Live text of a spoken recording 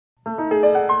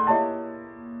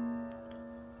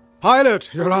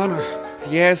Pilate, Your Honor.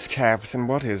 Yes, Captain,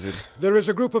 what is it? There is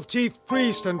a group of chief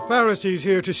priests and Pharisees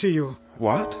here to see you.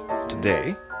 What?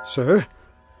 Today? Sir?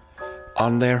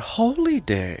 On their holy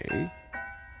day?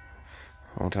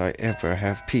 Won't I ever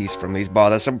have peace from these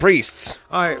bothersome priests?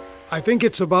 I think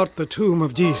it's about the tomb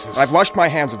of Jesus. I've washed my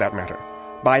hands of that matter.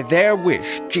 By their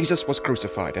wish, Jesus was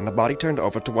crucified and the body turned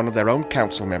over to one of their own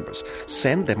council members.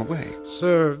 Send them away.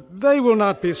 Sir, they will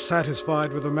not be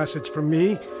satisfied with a message from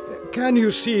me. Can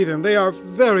you see them? They are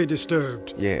very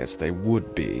disturbed. Yes, they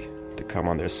would be, to come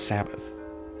on their Sabbath.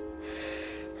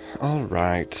 All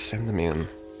right, send them in.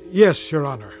 Yes, Your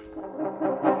Honor.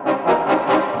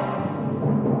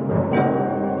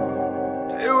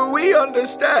 We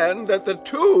understand that the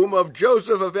tomb of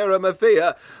Joseph of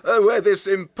Arimathea, where this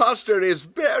impostor is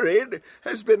buried,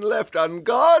 has been left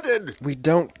unguarded. We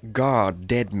don't guard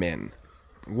dead men.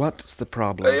 What's the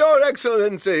problem? Your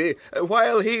Excellency,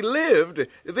 while he lived,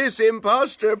 this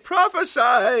impostor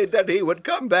prophesied that he would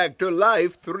come back to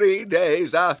life 3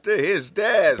 days after his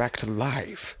death. Back to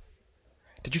life?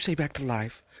 Did you say back to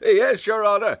life? Yes, Your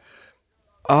Honor.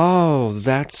 Oh,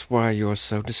 that's why you're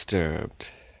so disturbed.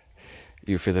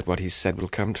 You fear that what he said will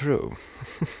come true.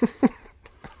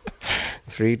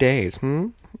 3 days,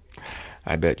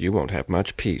 I bet you won't have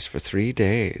much peace for 3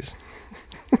 days.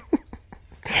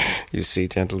 You see,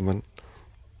 gentlemen,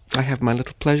 I have my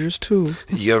little pleasures, too.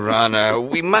 Your Honor,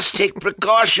 we must take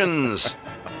precautions.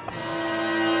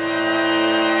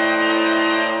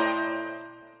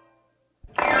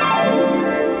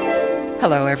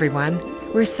 Hello, everyone.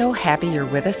 We're so happy you're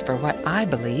with us for what I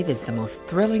believe is the most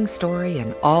thrilling story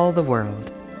in all the world.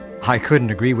 I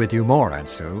couldn't agree with you more, Aunt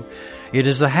Sue. It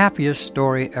is the happiest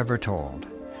story ever told.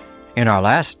 In our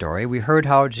last story, we heard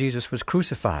how Jesus was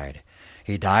crucified.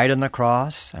 He died on the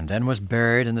cross and then was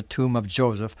buried in the tomb of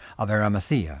Joseph of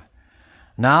Arimathea.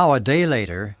 Now, a day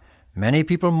later, many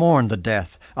people mourned the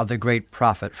death of the great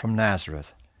prophet from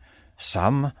Nazareth.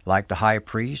 Some, like the high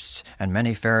priests and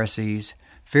many Pharisees,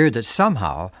 feared that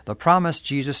somehow the promise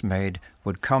Jesus made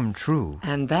would come true.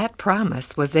 And that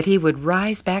promise was that he would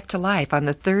rise back to life on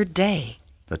the 3rd day.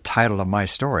 The title of my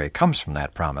story comes from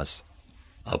that promise.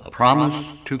 A Promise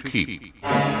to Keep.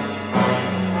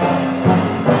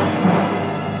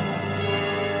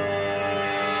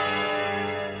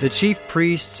 The chief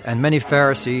priests and many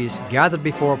Pharisees gathered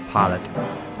before Pilate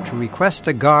to request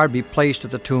a guard be placed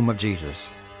at the tomb of Jesus.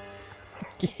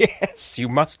 Yes, you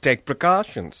must take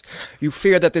precautions. You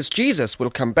fear that this Jesus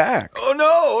will come back. Oh,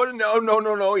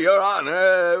 no, Your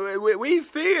Honor. We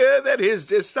fear that his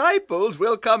disciples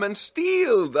will come and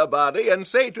steal the body and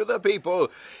say to the people,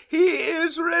 "He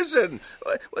is risen."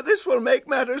 Well, this will make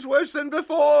matters worse than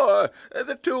before.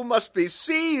 The tomb must be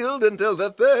sealed until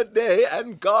the 3rd day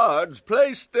and guards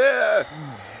placed there.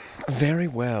 Very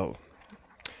well.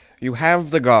 You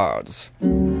have the guards.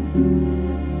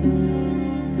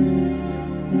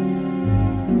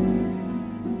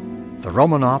 The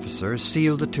Roman officers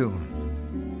sealed the tomb.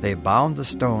 They bound the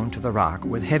stone to the rock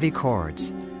with heavy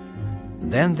cords.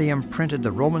 Then they imprinted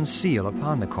the Roman seal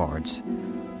upon the cords.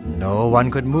 No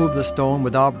one could move the stone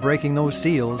without breaking those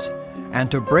seals, and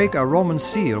to break a Roman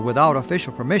seal without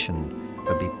official permission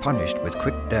would be punished with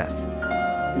quick death.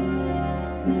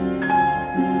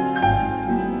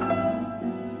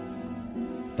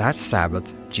 That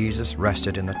Sabbath, Jesus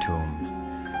rested in the tomb.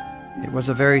 It was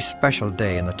a very special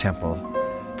day in the temple,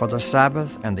 for the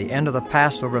Sabbath and the end of the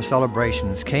Passover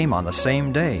celebrations came on the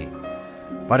same day.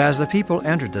 But as the people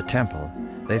entered the temple,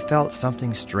 they felt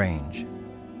something strange.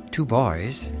 2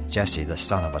 boys, Jesse the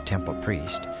son of a temple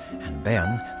priest, and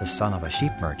Ben the son of a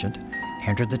sheep merchant,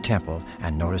 entered the temple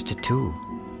and noticed it too.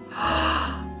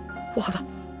 Well,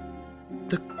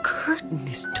 the curtain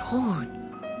is torn.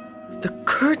 The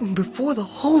curtain before the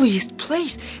holiest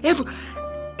place.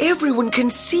 Everyone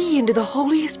can see into the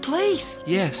holiest place.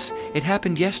 Yes, it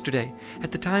happened yesterday,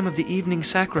 at the time of the evening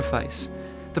sacrifice.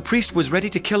 The priest was ready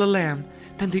to kill a lamb.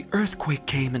 Then the earthquake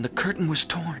came and the curtain was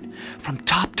torn from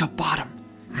top to bottom.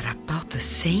 At about the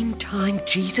same time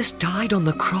Jesus died on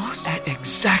the cross? At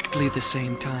exactly the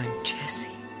same time. Jesse,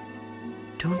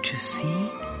 don't you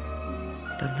see?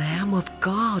 The Lamb of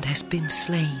God has been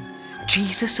slain,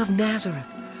 Jesus of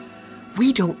Nazareth.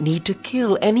 We don't need to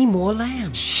kill any more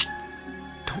lambs. Shh!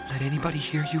 Don't let anybody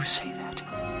hear you say that.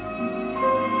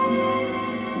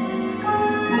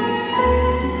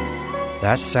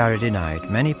 That Saturday night,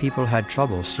 many people had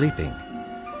trouble sleeping.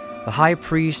 The high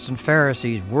priests and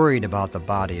Pharisees worried about the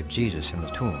body of Jesus in the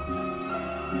tomb.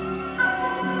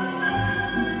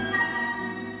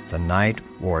 The night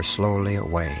wore slowly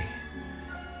away.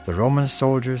 The Roman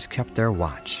soldiers kept their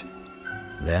watch.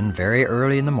 Then, very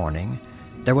early in the morning,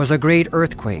 there was a great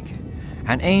earthquake.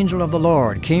 An angel of the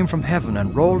Lord came from heaven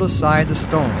and rolled aside the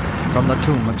stone from the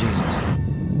tomb of Jesus.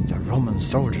 The Roman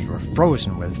soldiers were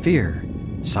frozen with fear.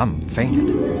 Some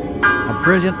fainted. A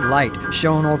brilliant light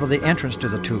shone over the entrance to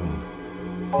the tomb.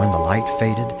 When the light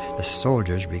faded, the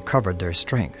soldiers recovered their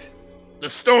strength. The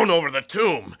stone over the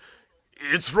tomb,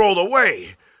 it's rolled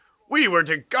away. We were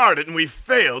to guard it and we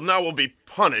failed. Now we'll be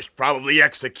punished, probably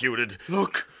executed.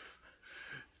 Look,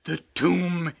 the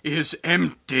tomb is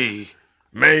empty.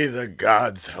 May the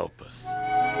gods help us.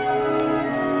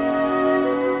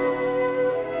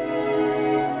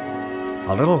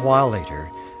 A little while later,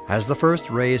 as the first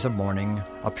rays of morning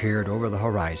appeared over the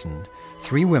horizon,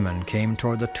 3 women came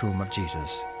toward the tomb of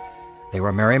Jesus. They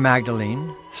were Mary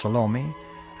Magdalene, Salome,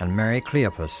 and Mary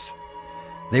Cleopas.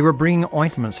 They were bringing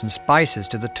ointments and spices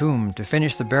to the tomb to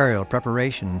finish the burial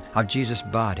preparation of Jesus'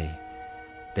 body.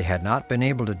 They had not been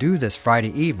able to do this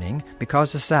Friday evening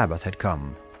because the Sabbath had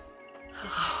come.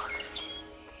 Oh,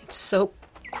 it's so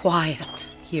quiet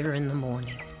here in the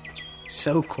morning.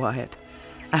 So quiet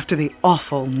after the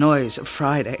awful noise of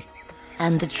Friday.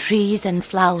 And the trees and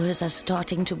flowers are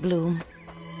starting to bloom.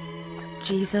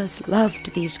 Jesus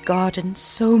loved these gardens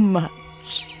so much.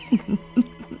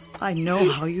 I know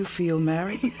how you feel,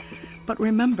 Mary. But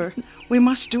remember, we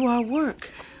must do our work,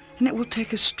 and it will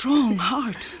take a strong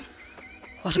heart.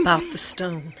 What about the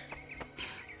stone?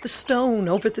 The stone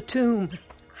over the tomb.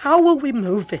 How will we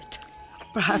move it?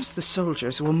 Perhaps the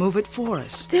soldiers will move it for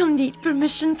us. They'll need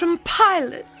permission from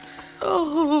Pilate.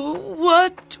 Oh,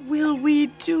 what will we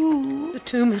do? The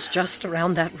tomb is just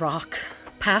around that rock,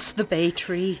 past the bay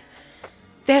tree.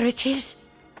 There it is.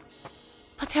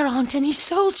 But there aren't any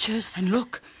soldiers. And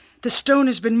look, the stone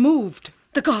has been moved.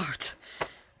 The guards.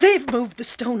 They've moved the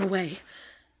stone away.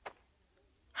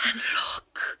 And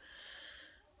look,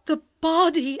 the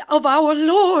body of our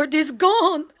Lord is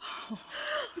gone.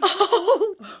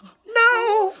 Oh,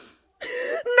 no.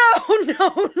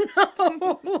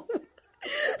 No.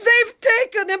 They've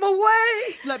taken him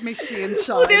away. Let me see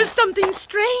inside. Oh, there's something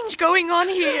strange going on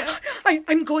here.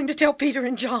 I'm going to tell Peter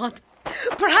and John.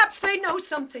 Perhaps they know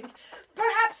something.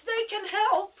 Perhaps they can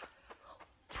help.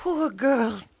 Poor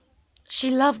girl. She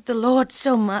loved the Lord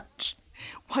so much.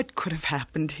 What could have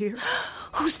happened here?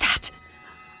 Who's that?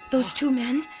 Those 2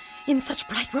 men in such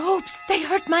bright robes. They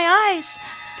hurt my eyes.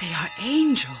 They are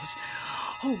angels.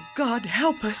 Oh, God,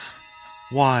 help us.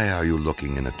 Why are you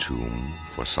looking in a tomb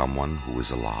for someone who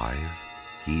is alive?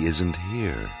 He isn't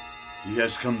here. He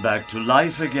has come back to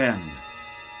life again.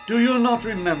 Do you not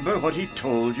remember what he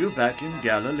told you back in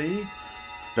Galilee?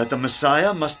 That the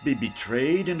Messiah must be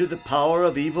betrayed into the power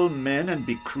of evil men and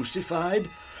be crucified,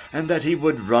 and that he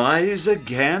would rise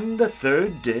again the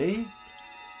 3rd day?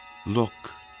 Look,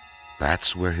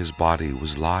 that's where his body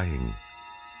was lying.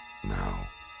 Now,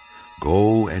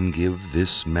 go and give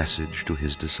this message to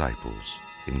his disciples,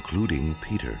 including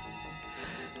Peter.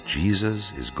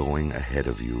 Jesus is going ahead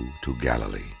of you to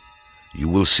Galilee. You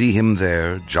will see him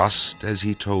there just as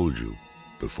he told you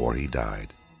before he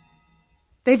died.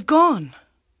 They've gone.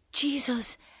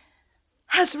 Jesus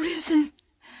has risen.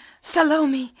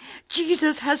 Salome,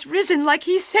 Jesus has risen like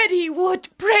he said he would.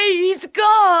 Praise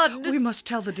God. We must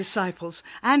tell the disciples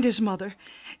and his mother.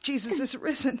 Jesus is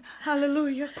risen.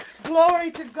 Hallelujah.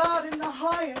 Glory to God in the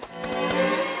highest.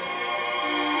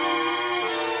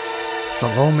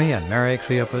 Salome and Mary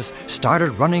Cleopas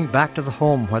started running back to the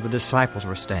home where the disciples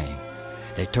were staying.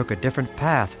 They took a different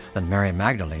path than Mary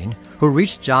Magdalene, who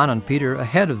reached John and Peter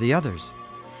ahead of the others.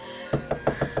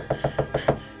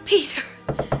 Peter,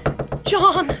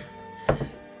 John,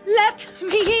 let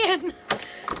me in.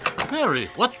 Mary,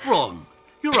 what's wrong?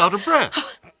 You're out of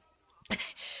breath.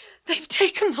 They've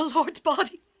taken the Lord's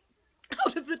body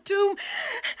out of the tomb,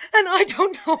 and I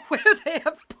don't know where they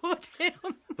have put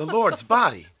him. The Lord's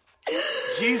body?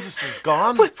 Jesus is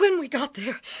gone? When we got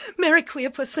there, Mary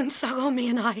Cleopas and Salome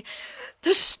and I,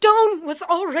 the stone was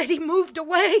already moved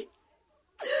away.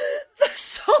 The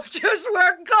soldiers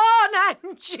were gone,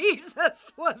 and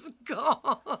Jesus was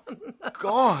gone.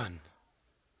 Gone?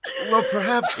 Well,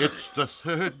 perhaps... It's the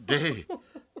 3rd day.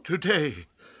 Today.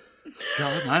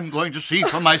 John, I'm going to see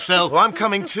for myself. Well, I'm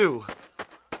coming too.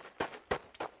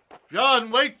 John,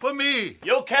 wait for me.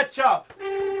 You'll catch up.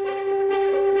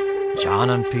 John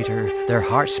and Peter, their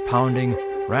hearts pounding,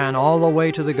 ran all the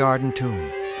way to the garden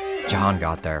tomb. John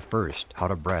got there first,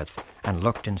 out of breath, and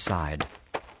looked inside.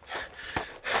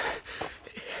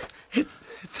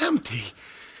 It's empty.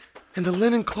 And the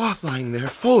linen cloth lying there,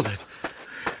 folded.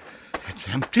 It's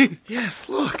empty? Yes,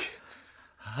 look.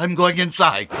 I'm going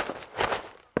inside.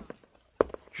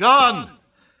 John,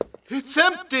 it's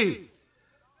empty.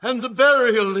 and the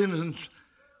burial linens.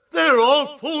 They're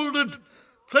all folded,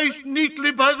 placed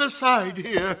neatly by the side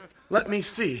here. Let me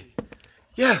see.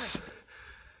 Yes,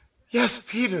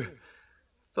 Peter,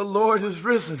 the Lord is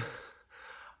risen.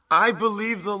 I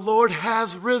believe the Lord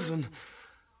has risen,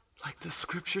 like the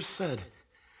scripture said,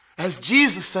 as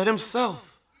Jesus said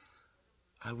himself.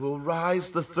 I will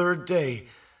rise the third day.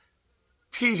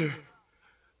 Peter,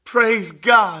 praise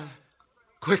God.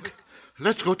 Quick,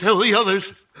 let's go tell the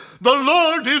others. The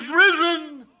Lord is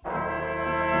risen!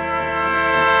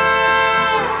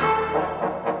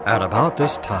 At about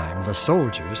this time, the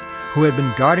soldiers who had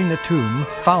been guarding the tomb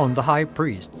found the high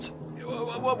priests.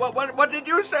 What did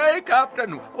you say,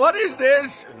 Captain? What is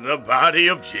this? The body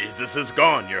of Jesus is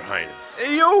gone, Your Highness.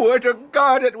 You were to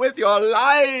guard it with your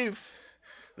life.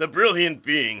 The brilliant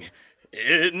being,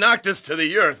 it knocked us to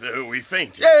the earth. We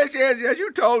fainted. Yes,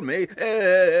 you told me.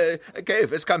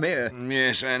 Caiaphas, come here.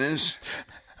 Yes, Annas.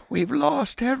 We've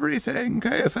lost everything,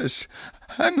 Caiaphas.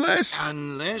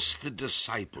 Unless the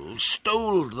disciples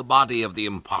stole the body of the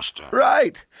impostor.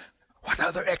 Right. What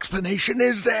other explanation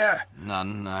is there?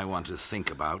 None I want to think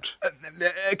about.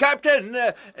 Captain,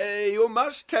 you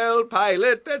must tell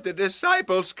Pilate that the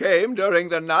disciples came during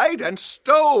the night and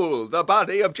stole the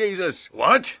body of Jesus.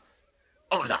 What?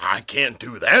 Oh, I can't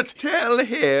do that. Tell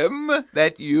him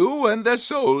that you and the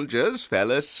soldiers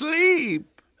fell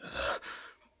asleep.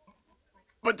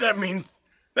 But that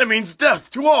means death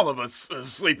to all of us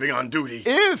sleeping on duty.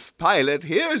 If Pilate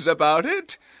hears about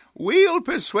it, we'll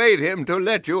persuade him to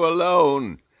let you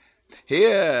alone.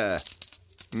 Here.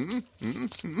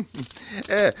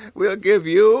 We'll give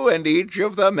you and each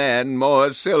of the men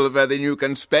more silver than you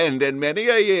can spend in many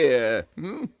a year.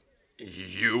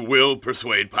 You will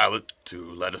persuade Pilate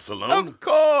to let us alone? Of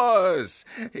course.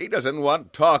 He doesn't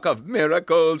want talk of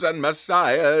miracles and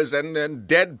messiahs and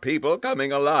dead people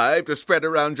coming alive to spread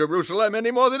around Jerusalem any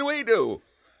more than we do.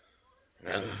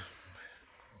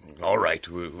 All right,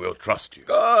 we'll trust you.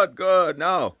 Good.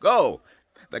 Now, go.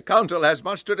 The council has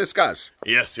much to discuss.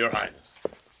 Yes, Your Highness.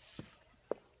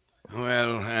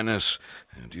 Well, Annas,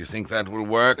 do you think that will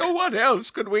work? What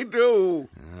else could we do?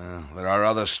 There are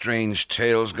other strange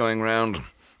tales going round.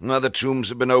 Other tombs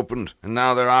have been opened, and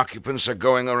now their occupants are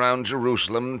going around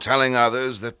Jerusalem telling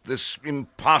others that this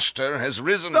impostor has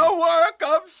risen. The work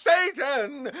of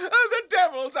Satan! The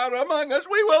devils are among us.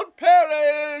 We will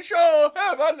perish. Oh,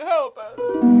 heaven help us!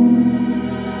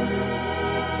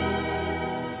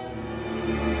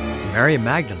 Mary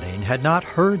Magdalene had not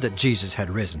heard that Jesus had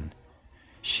risen.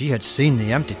 She had seen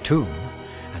the empty tomb,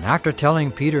 and after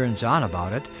telling Peter and John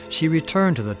about it, she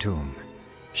returned to the tomb.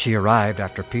 She arrived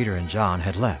after Peter and John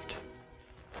had left.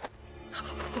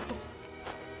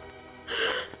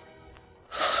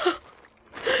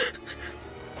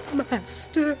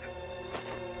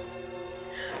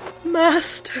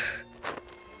 Master,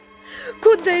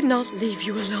 could they not leave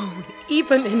you alone,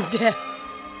 even in death?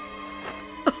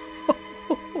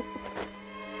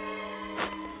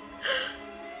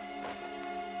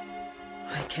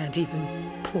 I can't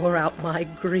even pour out my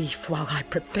grief while I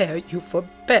prepare you for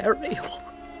burial.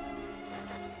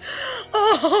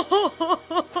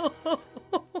 Oh,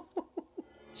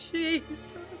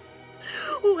 Jesus,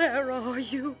 where are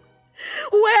you?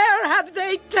 Where have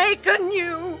they taken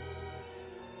you?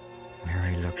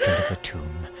 Mary looked into the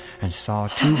tomb and saw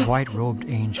two white-robed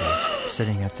angels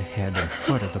sitting at the head and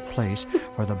foot of the place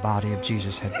where the body of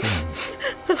Jesus had been.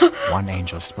 One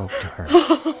angel spoke to her.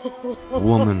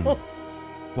 Woman,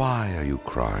 why are you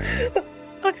crying?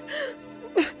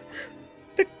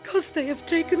 Because they have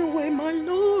taken away my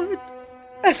Lord,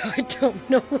 and I don't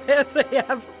know where they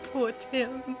have put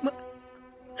him.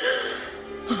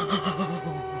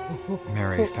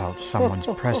 Mary felt someone's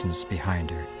presence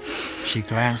behind her. She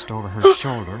glanced over her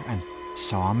shoulder and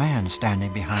saw a man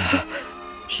standing behind her.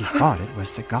 She thought it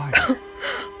was the gardener.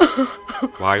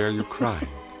 Why are you crying?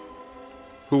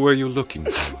 Who are you looking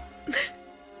for?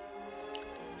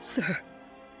 Sir,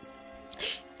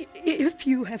 if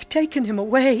you have taken him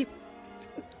away,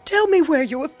 tell me where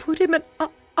you have put him, and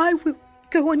I will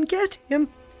go and get him.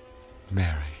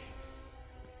 Mary.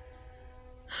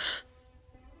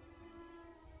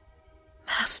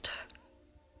 Master.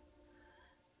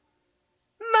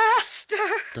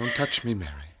 Don't touch me,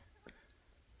 Mary,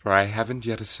 for I haven't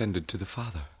yet ascended to the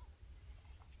Father.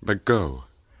 But go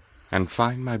and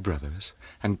find my brothers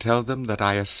and tell them that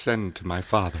I ascend to my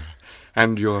Father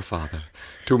and your Father,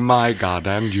 to my God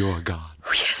and your God.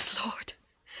 Oh, yes, Lord.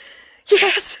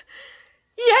 Yes,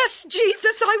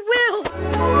 Jesus, I will.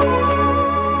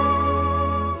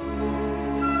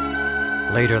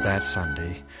 Later that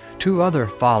Sunday, two other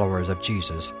followers of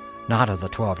Jesus, not of the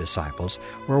 12 disciples,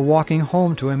 were walking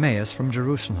home to Emmaus from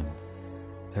Jerusalem.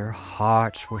 Their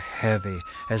hearts were heavy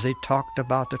as they talked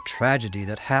about the tragedy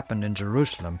that happened in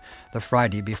Jerusalem the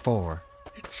Friday before.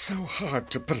 It's so hard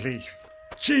to believe.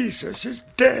 Jesus is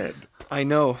dead. I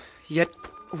know, yet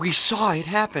we saw it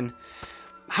happen.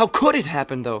 How could it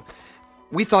happen, though?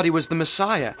 We thought he was the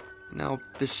Messiah. Now,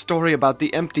 this story about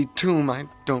the empty tomb, I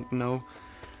don't know.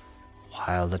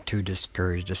 While the 2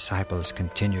 discouraged disciples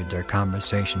continued their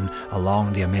conversation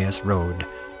along the Emmaus road,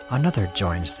 another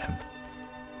joins them.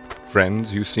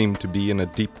 Friends, you seem to be in a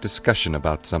deep discussion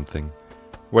about something.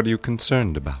 What are you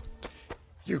concerned about?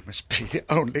 You must be the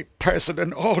only person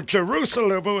in all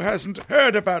Jerusalem who hasn't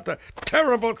heard about the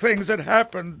terrible things that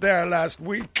happened there last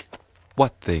week.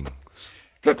 What things?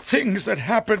 The things that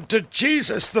happened to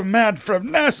Jesus, the man from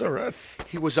Nazareth.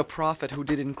 He was a prophet who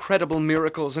did incredible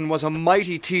miracles and was a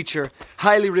mighty teacher,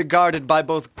 highly regarded by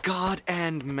both God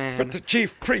and man. But the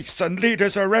chief priests and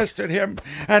leaders arrested him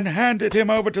and handed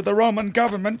him over to the Roman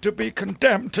government to be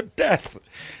condemned to death.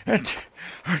 And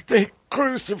they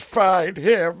crucified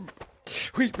him.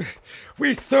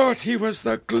 We thought he was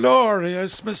the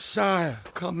glorious Messiah,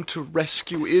 come to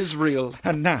rescue Israel.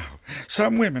 And now,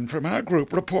 some women from our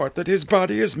group report that his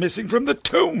body is missing from the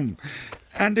tomb.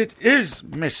 And it is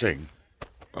missing.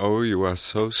 Oh, you are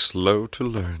so slow to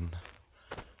learn.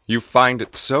 You find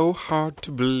it so hard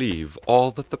to believe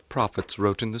all that the prophets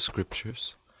wrote in the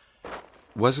Scriptures.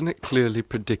 Wasn't it clearly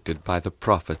predicted by the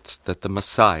prophets that the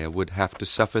Messiah would have to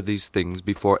suffer these things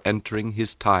before entering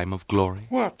his time of glory?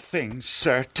 What things,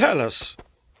 sir? Tell us.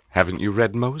 Haven't you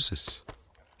read Moses?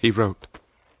 He wrote,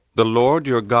 "The Lord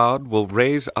your God will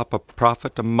raise up a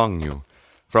prophet among you,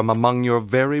 from among your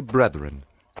very brethren,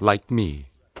 like me."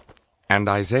 And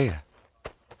Isaiah,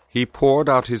 "He poured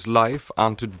out his life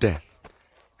unto death,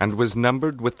 and was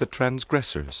numbered with the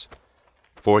transgressors.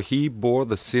 For he bore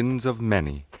the sins of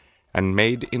many, and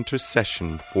made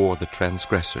intercession for the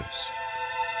transgressors."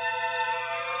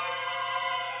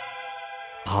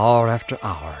 Hour after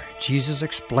hour, Jesus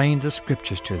explained the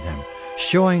Scriptures to them,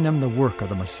 showing them the work of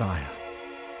the Messiah.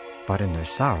 But in their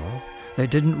sorrow, they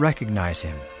didn't recognize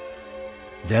him.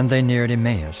 Then they neared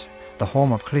Emmaus, the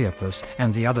home of Cleopas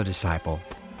and the other disciple.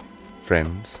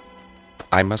 Friends,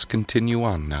 I must continue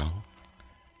on now.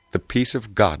 The peace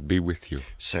of God be with you.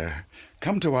 Sir,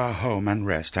 come to our home and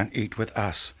rest and eat with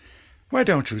us. Why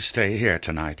don't you stay here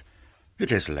tonight?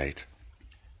 It is late.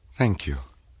 Thank you.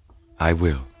 I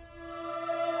will.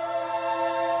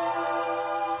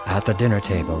 At the dinner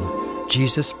table,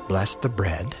 Jesus blessed the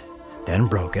bread, then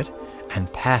broke it,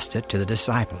 and passed it to the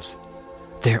disciples.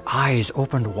 Their eyes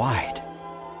opened wide.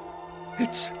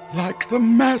 It's like the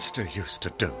Master used to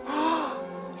do.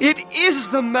 It is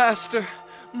the Master,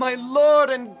 my Lord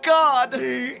and God.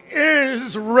 He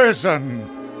is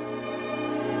risen.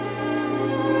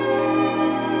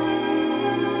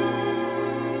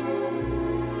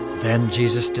 Then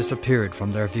Jesus disappeared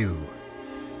from their view.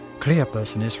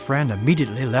 Cleopas and his friend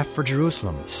immediately left for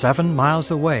Jerusalem, 7 miles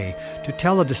away, to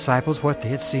tell the disciples what they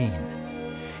had seen.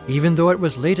 Even though it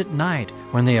was late at night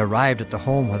when they arrived at the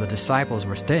home where the disciples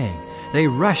were staying, they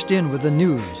rushed in with the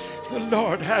news. The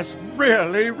Lord has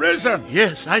really risen.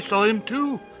 Yes, I saw him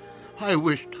too. I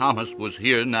wish Thomas was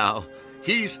here now.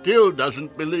 He still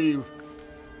doesn't believe.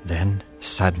 Then,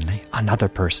 suddenly, another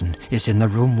person is in the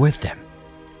room with them.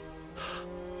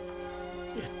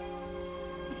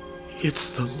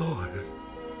 It's the Lord.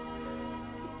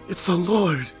 It's the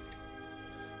Lord.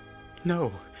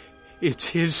 No, it's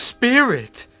his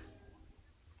spirit.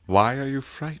 Why are you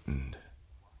frightened?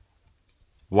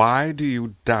 Why do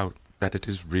you doubt that it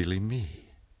is really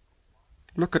me?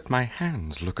 Look at my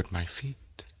hands, look at my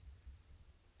feet.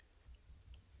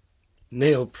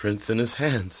 Nail prints in his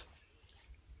hands,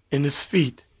 in his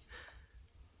feet.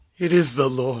 It is the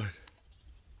Lord.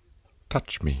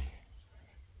 Touch me,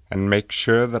 and make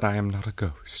sure that I am not a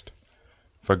ghost.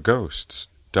 For ghosts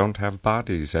don't have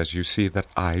bodies as you see that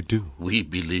I do. We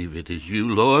believe it is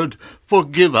you, Lord.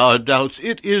 Forgive our doubts.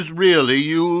 It is really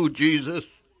you, Jesus.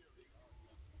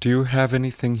 Do you have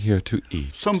anything here to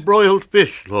eat? Some broiled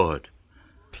fish, Lord.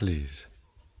 Please,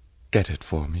 get it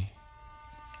for me.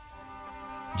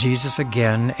 Jesus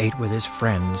again ate with his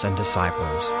friends and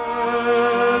disciples.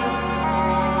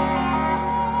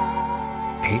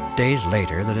 8 days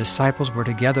later, the disciples were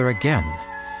together again,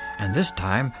 and this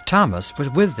time Thomas was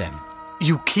with them.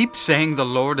 You keep saying the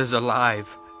Lord is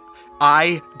alive.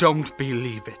 I don't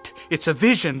believe it. It's a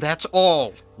vision, that's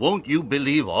all. Won't you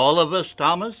believe all of us,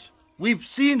 Thomas? We've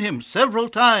seen him several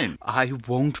times. I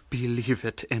won't believe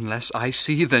it unless I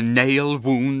see the nail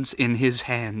wounds in his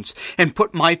hands and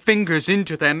put my fingers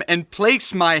into them and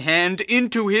place my hand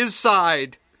into his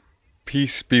side.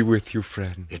 Peace be with you,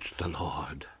 friend. It's the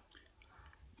Lord.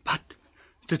 But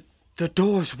the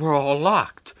doors were all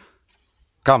locked.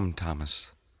 Come,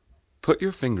 Thomas. Put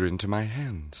your finger into my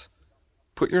hands.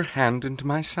 Put your hand into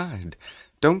my side.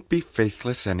 Don't be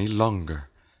faithless any longer.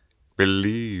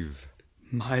 Believe.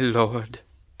 My Lord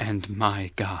and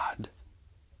my God.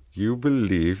 You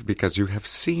believe because you have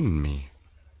seen me.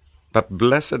 But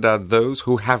blessed are those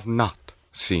who have not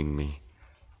seen me,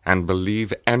 and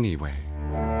believe anyway.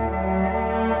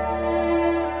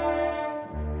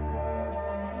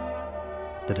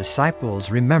 The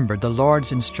disciples remembered the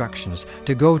Lord's instructions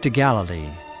to go to Galilee.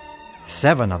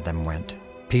 7 of them went: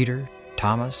 Peter,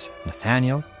 Thomas,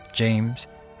 Nathanael, James,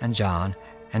 and John,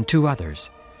 and 2 others.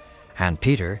 And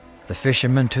Peter, the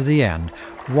fisherman to the end,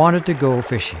 wanted to go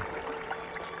fishing.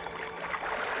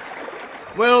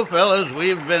 Well, fellas,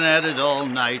 we've been at it all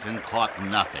night and caught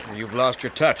nothing. You've lost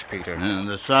your touch, Peter. And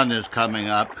the sun is coming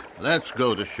up. Let's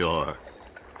go to shore.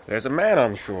 There's a man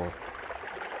on shore.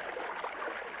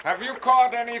 Have you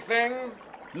caught anything?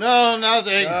 No,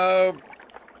 nothing.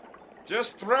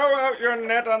 Just throw out your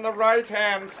net on the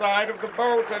right-hand side of the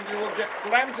boat and you will get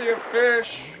plenty of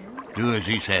fish. Do as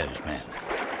he says, man.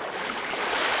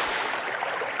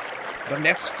 The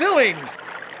net's filling.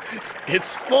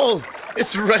 It's full.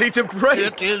 It's ready to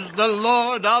break. It is the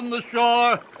Lord on the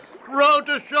shore. Row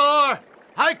to shore.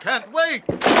 I can't wait.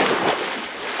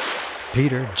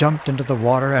 Peter jumped into the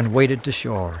water and waded to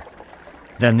shore.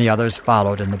 Then the others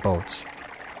followed in the boats.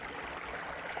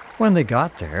 When they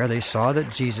got there, they saw that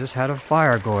Jesus had a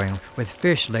fire going with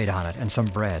fish laid on it and some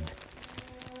bread.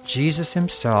 Jesus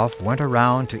himself went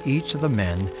around to each of the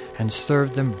men and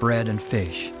served them bread and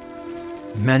fish.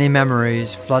 Many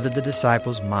memories flooded the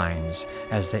disciples' minds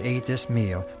as they ate this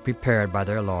meal prepared by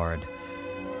their Lord.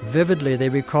 Vividly they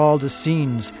recalled the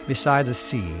scenes beside the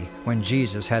sea when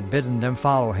Jesus had bidden them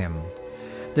follow him.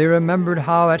 They remembered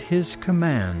how at his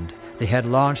command they had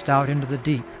launched out into the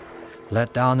deep,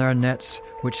 let down their nets,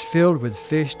 which filled with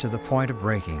fish to the point of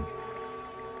breaking.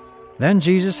 Then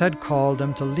Jesus had called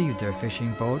them to leave their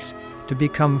fishing boats to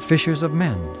become fishers of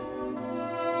men.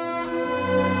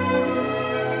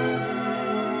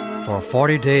 For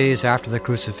 40 days after the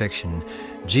crucifixion,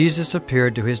 Jesus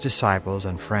appeared to his disciples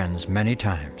and friends many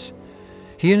times.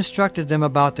 He instructed them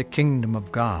about the kingdom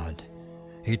of God.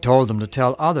 He told them to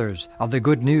tell others of the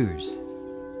good news.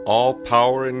 All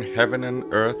power in heaven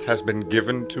and earth has been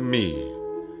given to me.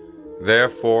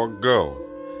 Therefore go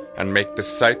and make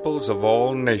disciples of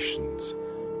all nations,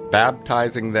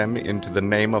 baptizing them into the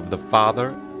name of the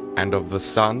Father, and of the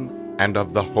Son, and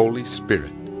of the Holy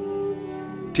Spirit,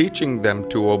 teaching them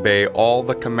to obey all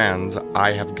the commands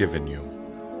I have given you.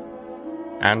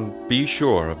 And be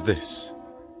sure of this,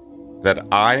 that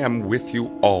I am with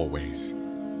you always,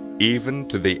 even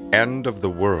to the end of the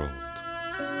world.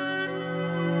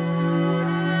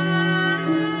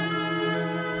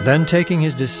 Then, taking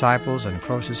his disciples and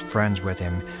closest friends with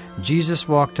him, Jesus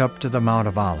walked up to the Mount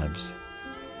of Olives.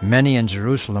 Many in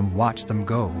Jerusalem watched them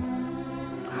go.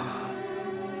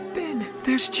 Ben,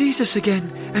 there's Jesus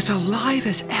again, as alive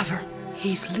as ever.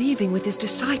 He's leaving with his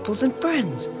disciples and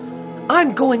friends.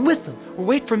 I'm going with them.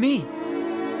 Wait for me.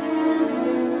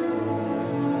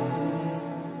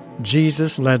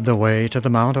 Jesus led the way to the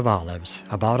Mount of Olives,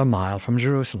 about a mile from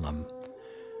Jerusalem.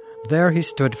 There he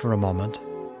stood for a moment,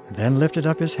 then lifted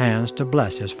up his hands to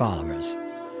bless his followers.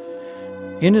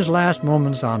 In his last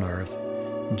moments on earth,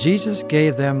 Jesus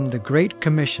gave them the Great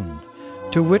Commission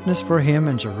to witness for him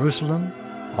in Jerusalem,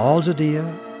 all Judea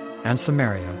and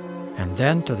Samaria, and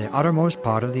then to the uttermost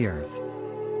part of the earth.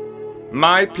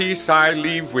 My peace I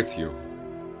leave with you.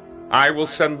 I will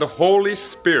send the Holy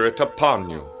Spirit upon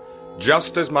you,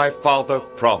 just as my Father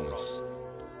promised.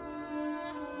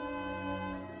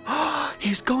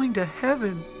 He's going to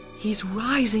heaven. He's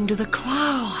rising to the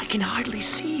clouds. I can hardly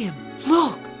see him.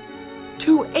 Look,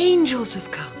 2 angels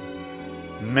have come.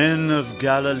 Men of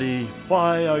Galilee,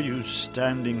 why are you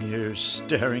standing here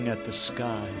staring at the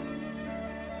sky?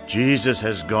 Jesus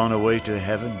has gone away to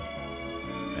heaven,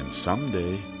 and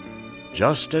someday,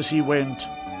 just as he went,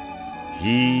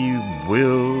 he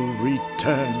will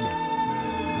return.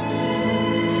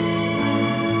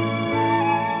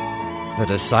 The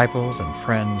disciples and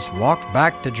friends walked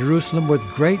back to Jerusalem with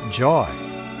great joy.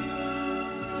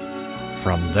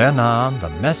 From then on,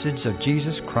 the message of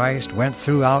Jesus Christ went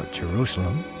throughout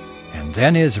Jerusalem, and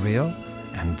then Israel,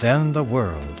 and then the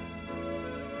world.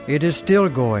 It is still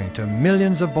going to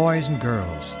millions of boys and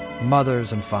girls,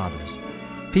 mothers and fathers,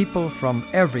 people from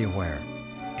everywhere,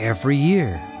 every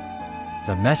year.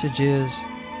 The message is,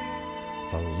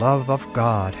 the love of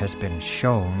God has been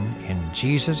shown in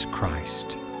Jesus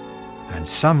Christ, and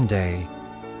someday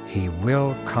He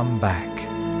will come back.